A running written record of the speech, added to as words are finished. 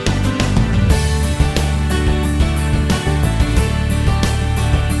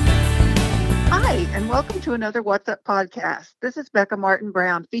to another What's Up podcast. This is Becca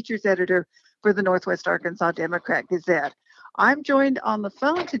Martin-Brown, Features Editor for the Northwest Arkansas Democrat Gazette. I'm joined on the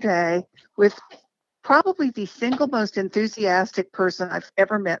phone today with probably the single most enthusiastic person I've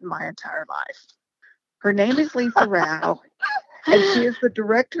ever met in my entire life. Her name is Lisa Rau, and she is the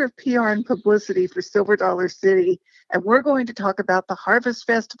Director of PR and Publicity for Silver Dollar City. And we're going to talk about the Harvest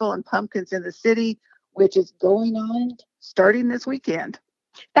Festival and pumpkins in the city, which is going on starting this weekend.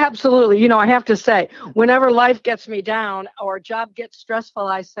 Absolutely. You know, I have to say, whenever life gets me down or a job gets stressful,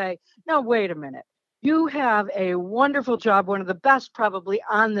 I say, no, wait a minute. You have a wonderful job, one of the best probably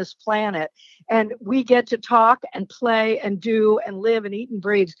on this planet. And we get to talk and play and do and live and eat and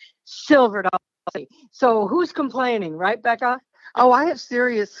breathe Silver Dollar. So who's complaining, right, Becca? Oh, I have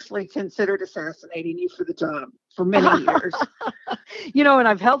seriously considered assassinating you for the job for many years. You know, and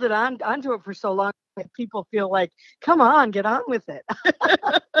I've held it onto it for so long that people feel like, come on, get on with it.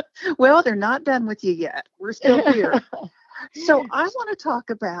 Well, they're not done with you yet. We're still here. So I want to talk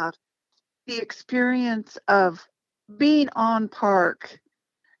about the experience of being on park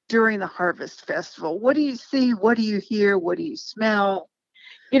during the Harvest Festival. What do you see? What do you hear? What do you smell?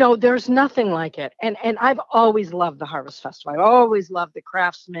 You know, there's nothing like it. And I've always loved the Harvest Festival. I've always loved the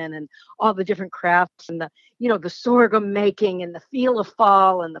craftsmen and all the different crafts and the sorghum making and the feel of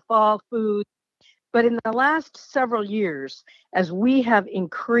fall and the fall food. But in the last several years, as we have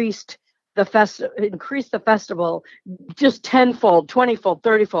increased the festival just tenfold, 20-fold,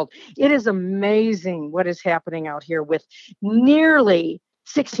 30-fold, it is amazing what is happening out here with nearly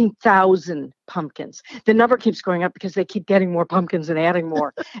 16,000 pumpkins. The number keeps going up because they keep getting more pumpkins and adding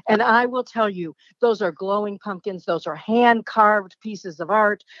more. And I will tell you, those are glowing pumpkins. Those are hand-carved pieces of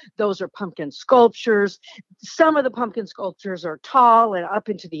art. Those are pumpkin sculptures. Some of the pumpkin sculptures are tall and up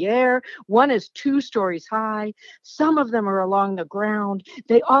into the air. One is 2 stories high. Some of them are along the ground.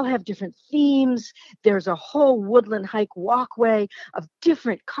 They all have different themes. There's a whole woodland hike walkway of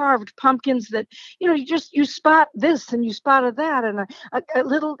different carved pumpkins that, you spot this and you spotted that, and a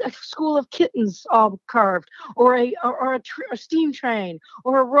little school of kittens all carved, or a steam train,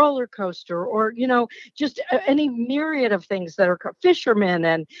 or a roller coaster, or just any myriad of things that are fishermen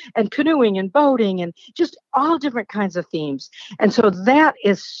and canoeing and boating and just all different kinds of themes. And so that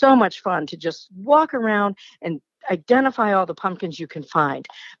is so much fun to just walk around and identify all the pumpkins you can find.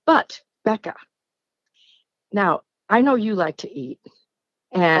 But Becca, now I know you like to eat,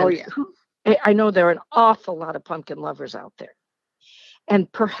 and oh yeah, I know there are an awful lot of pumpkin lovers out there. And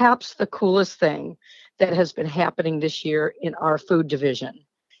perhaps the coolest thing that has been happening this year in our food division,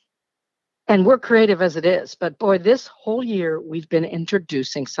 and we're creative as it is, but boy, this whole year we've been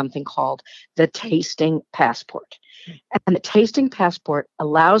introducing something called the Tasting Passport. And the Tasting Passport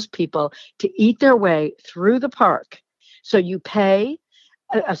allows people to eat their way through the park. So you pay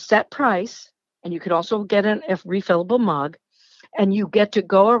a set price, and you could also get a refillable mug, and you get to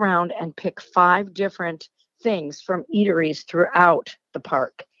go around and pick 5 different things from eateries throughout the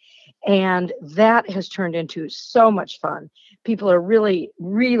park. And that has turned into so much fun. People are really,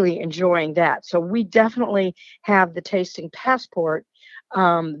 really enjoying that. So we definitely have the Tasting Passport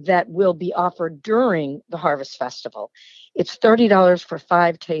that will be offered during the Harvest Festival. It's $30 for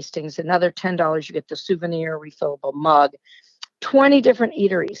 5 tastings. Another $10, you get the souvenir refillable mug. 20 different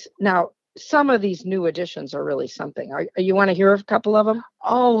eateries. Now, some of these new additions are really something. You want to hear a couple of them?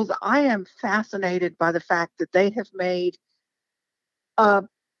 Oh, I am fascinated by the fact that they have made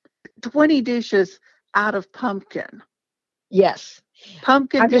 20 dishes out of pumpkin. Yes.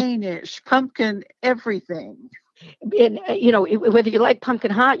 Pumpkin Danish, pumpkin everything. And, whether you like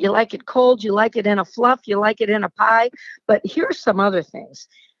pumpkin hot, you like it cold, you like it in a fluff, you like it in a pie. But here's some other things.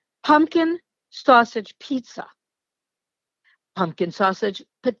 Pumpkin sausage pizza. Pumpkin sausage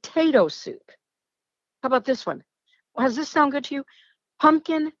potato soup. How about this one? Does this sound good to you?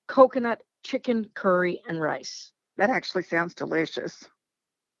 Pumpkin coconut chicken curry and rice. That actually sounds delicious.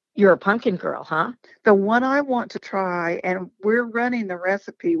 You're a pumpkin girl, huh? The one I want to try, and we're running the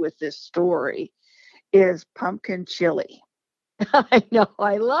recipe with this story, is pumpkin chili. I know.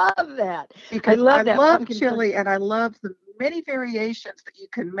 I love that. Because I love chili, and I love the many variations that you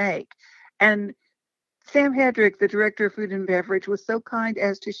can make. And Sam Hedrick, the Director of Food and Beverage, was so kind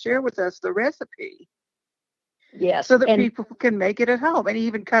as to share with us the recipe. Yes. So that people can make it at home, and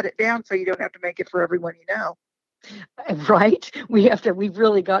even cut it down so you don't have to make it for everyone you know. Right? We've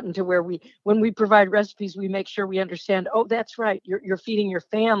really gotten to where when we provide recipes, we make sure we understand, oh, that's right. You're feeding your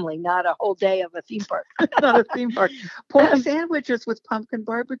family, not a whole day of a theme park. Not a theme park. Pork sandwiches with pumpkin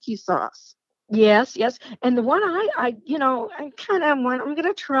barbecue sauce. Yes. And the one I'm going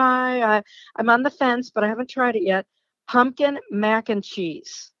to try. I'm on the fence, but I haven't tried it yet. Pumpkin mac and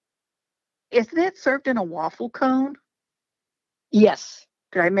cheese. Isn't it served in a waffle cone? Yes.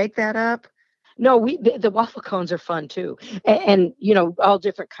 Did I make that up? No, the waffle cones are fun too, and all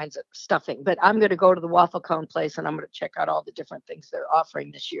different kinds of stuffing. But I'm going to go to the waffle cone place, and I'm going to check out all the different things they're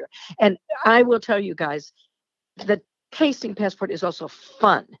offering this year. And I will tell you guys, the tasting passport is also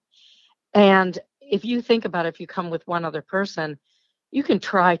fun. And if you think about it, if you come with one other person, you can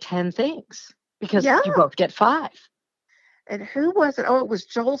try 10 things because Yeah. you both get 5. And who was it? Oh, it was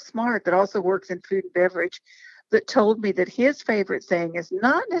Joel Smart that also works in food and beverage that told me that his favorite thing is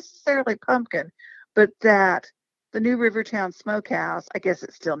not necessarily pumpkin, but that the new Rivertown Smokehouse, I guess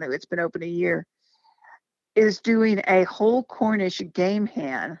it's still new, it's been open a year, is doing a whole Cornish game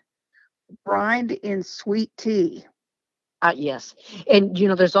hen brined in sweet tea. Yes. And,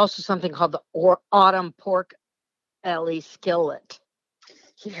 there's also something called the autumn pork belly skillet.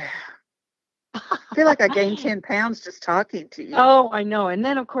 Yeah. I feel like I gained 10 pounds just talking to you. Oh, I know. And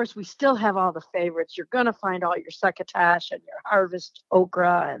then, of course, we still have all the favorites. You're going to find all your succotash and your harvest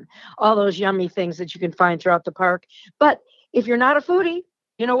okra and all those yummy things that you can find throughout the park. But if you're not a foodie,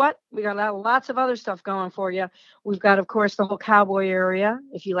 you know what? We got lots of other stuff going for you. We've got, of course, the whole cowboy area.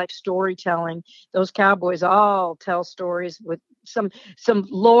 If you like storytelling, those cowboys all tell stories with some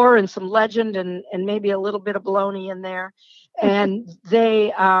lore and some legend and maybe a little bit of baloney in there. And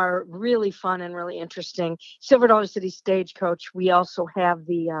they are really fun and really interesting. Silver Dollar City Stagecoach. We also have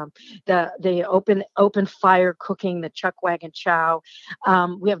the open fire cooking, the Chuck Wagon Chow.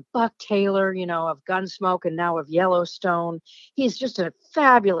 We have Buck Taylor, of Gunsmoke and now of Yellowstone. He's just a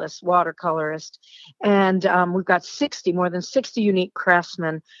fabulous watercolorist. And we've got more than 60 unique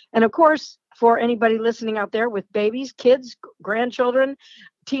craftsmen. And of course, for anybody listening out there with babies, kids, grandchildren,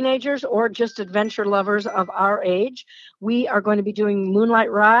 teenagers, or just adventure lovers of our age, we are going to be doing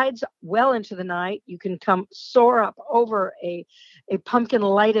moonlight rides well into the night. You can come soar up over a pumpkin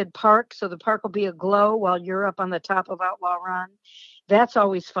lighted park, so the park will be aglow while you're up on the top of Outlaw Run. That's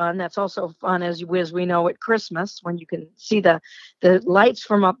always fun. That's also fun, as we know, at Christmas, when you can see the lights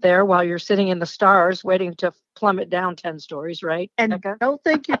from up there while you're sitting in the stars waiting to plummet down 10 stories, right, And Becca? don't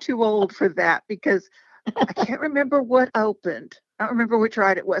think you're too old for that, because I can't remember what opened. I don't remember which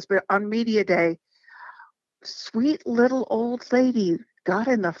ride it was, but on Media Day, sweet little old lady got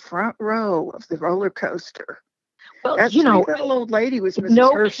in the front row of the roller coaster. Well, That sweet little old lady was Mrs.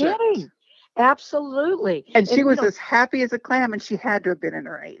 no Hershey. kidding. Absolutely. And she was as happy as a clam, and she had to have been in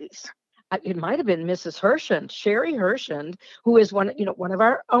her 80s. It might have been Mrs. Hershend, Sherry Hershend, who is one of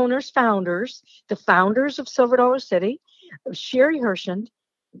our founders, the founders of Silver Dollar City. Sherry Hershend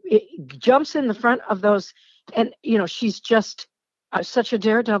jumps in the front of those, and she's just such a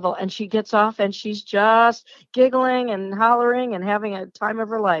daredevil, and she gets off and she's just giggling and hollering and having a time of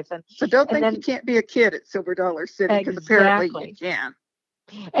her life. And so don't think you can't be a kid at Silver Dollar City, because apparently you can.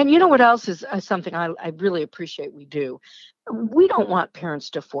 And you know what else is something I really appreciate we do? We don't want parents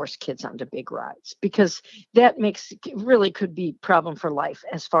to force kids onto big rides, because that really could be a problem for life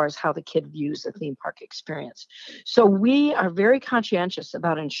as far as how the kid views the theme park experience. So we are very conscientious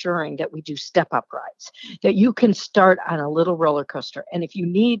about ensuring that we do step-up rides, that you can start on a little roller coaster. And if you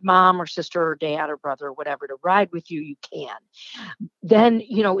need mom or sister or dad or brother or whatever to ride with you, you can. Then,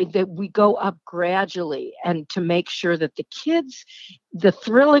 that we go up gradually, and to make sure that the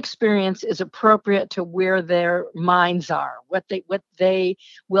thrill experience is appropriate to where their minds are, what they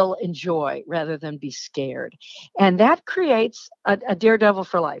will enjoy, rather than be scared. And that creates a daredevil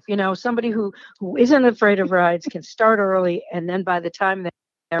for life. Somebody who isn't afraid of rides can start early, and then by the time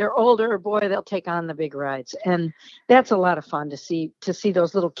they're older, boy, they'll take on the big rides. And that's a lot of fun to see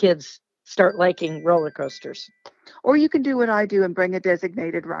those little kids start liking roller coasters. Or you can do what I do and bring a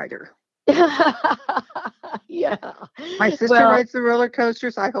designated rider. Yeah. My sister rides the roller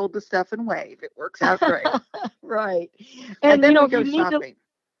coasters. I hold the stuff and wave. It works out great. Right. And then we go shopping.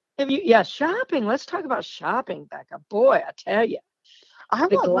 Shopping. Let's talk about shopping, Becca. Boy, I tell you. I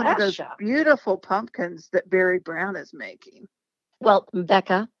want one of those beautiful pumpkins that Barry Brown is making. Well,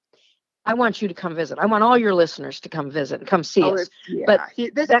 Becca, I want you to come visit. I want all your listeners to come visit and come see us. Yeah. But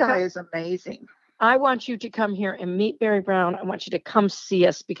this guy is amazing. I want you to come here and meet Barry Brown. I want you to come see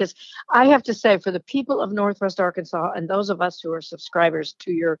us, because I have to say, for the people of Northwest Arkansas and those of us who are subscribers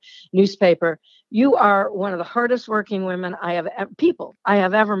to your newspaper, you are one of the hardest working women I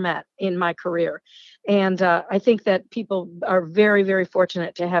have ever met in my career. And I think that people are very, very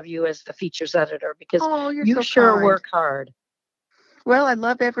fortunate to have you as the features editor, because you so sure kind. Work hard. Well, I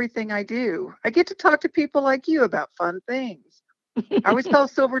love everything I do. I get to talk to people like you about fun things. I always call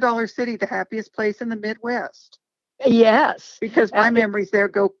Silver Dollar City the happiest place in the Midwest. Yes. Because my memories there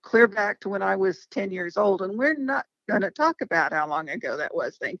go clear back to when I was 10 years old, and we're not going to talk about how long ago that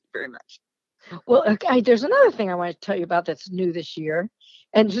was. Thank you very much. Well, okay, there's another thing I want to tell you about that's new this year,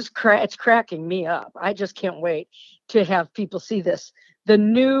 and just it's cracking me up. I just can't wait to have people see this. The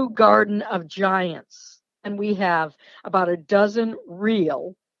new Garden of Giants, and we have about a dozen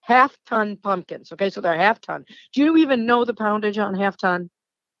real half-ton pumpkins. Okay, so they're half-ton. Do you even know the poundage on half-ton?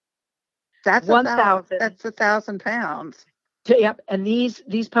 That's 1,000. that's 1,000 pounds. Yep, and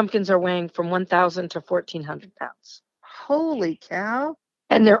these pumpkins are weighing from 1,000 to 1,400 pounds. Holy cow.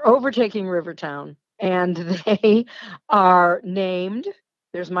 And they're overtaking Rivertown, and they are named.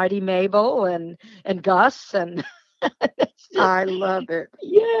 There's Mighty Mabel and Gus, and I love it.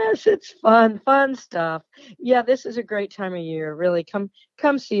 yes, it's fun stuff. Yeah, this is a great time of year. Really,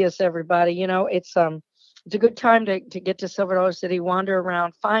 come see us, everybody. It's a good time to get to Silver Dollar City, wander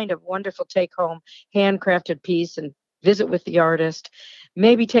around, find a wonderful take home handcrafted piece, and visit with the artist.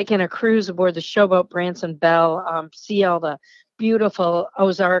 Maybe take in a cruise aboard the showboat Branson Belle. See all the beautiful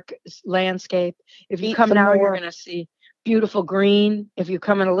Ozark landscape. If you Eat come some now, you're more. going to see beautiful green. If you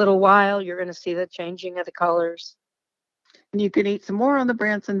come in a little while, you're going to see the changing of the colors. And you can eat some more on the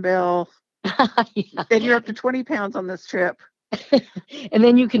Branson Belle. Yeah. Then you're up to 20 pounds on this trip. And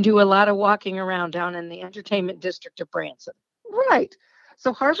then you can do a lot of walking around down in the entertainment district of Branson. Right.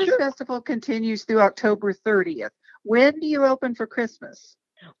 So Harvest Sure. Festival continues through October 30th. When do you open for Christmas?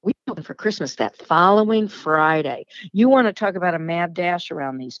 We open for Christmas that following Friday. You want to talk about a mad dash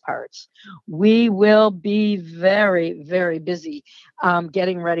around these parts. We will be very, very busy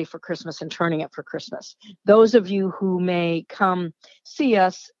getting ready for Christmas and turning it for Christmas. Those of you who may come see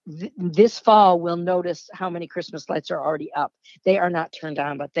us this fall will notice how many Christmas lights are already up. They are not turned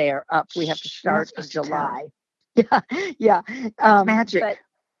on, but they are up. We have to start in July. Yeah. Magic. But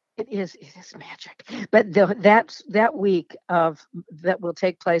it is magic. But that week that will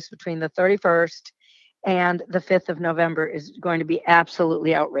take place between the 31st and the 5th of November is going to be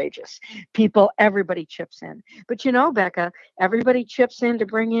absolutely outrageous. Everybody chips in. But Becca, everybody chips in to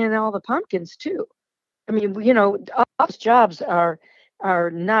bring in all the pumpkins too. I mean, office jobs are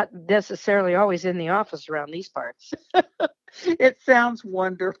not necessarily always in the office around these parts. It sounds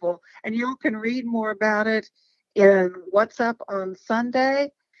wonderful. And you can read more about it in What's Up on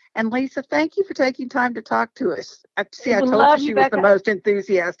Sunday. And Lisa, thank you for taking time to talk to us. I told you she was the most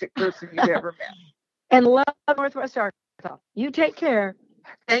enthusiastic person you've ever met. And love Northwest Arkansas. You take care.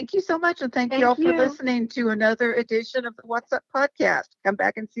 Thank you so much. And thank you all for listening to another edition of the What's Up podcast. Come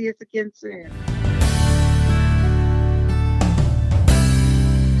back and see us again soon.